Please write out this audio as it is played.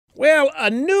Well, a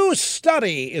new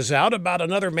study is out about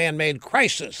another man-made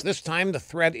crisis. This time the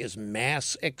threat is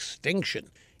mass extinction.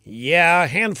 Yeah, a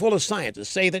handful of scientists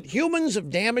say that humans have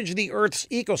damaged the Earth's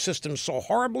ecosystem so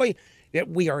horribly that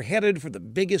we are headed for the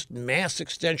biggest mass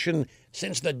extinction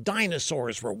since the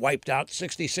dinosaurs were wiped out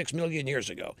 66 million years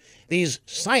ago. These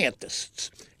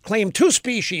scientists claim two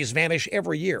species vanish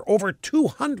every year, over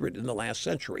 200 in the last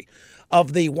century.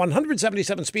 Of the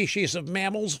 177 species of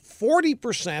mammals,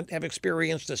 40% have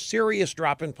experienced a serious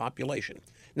drop in population.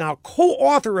 Now,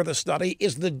 co-author of the study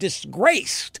is the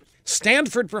disgraced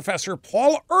Stanford professor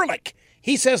Paul Ehrlich.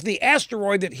 He says the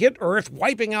asteroid that hit Earth,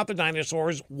 wiping out the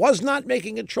dinosaurs, was not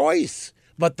making a choice.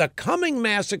 But the coming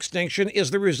mass extinction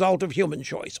is the result of human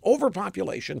choice,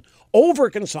 overpopulation,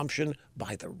 overconsumption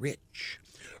by the rich.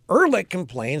 Ehrlich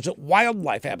complains that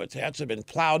wildlife habitats have been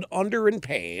plowed under and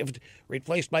paved,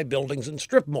 replaced by buildings and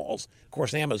strip malls. Of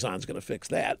course, Amazon's going to fix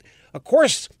that. Of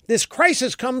course, this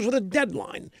crisis comes with a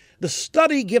deadline. The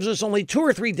study gives us only 2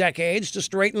 or 3 decades to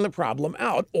straighten the problem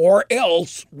out, or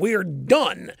else we're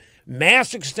done.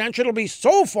 Mass extinction will be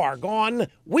so far gone,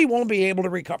 we won't be able to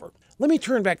recover. Let me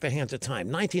turn back the hands of time.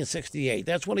 1968,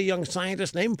 that's when a young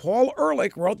scientist named Paul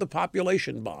Ehrlich wrote The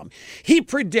Population Bomb. He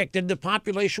predicted the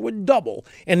population would double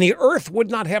and the Earth would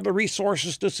not have the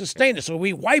resources to sustain it. So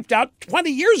we wiped out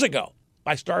 20 years ago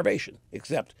by starvation.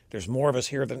 Except there's more of us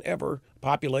here than ever.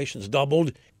 Population's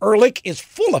doubled. Ehrlich is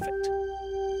full of it.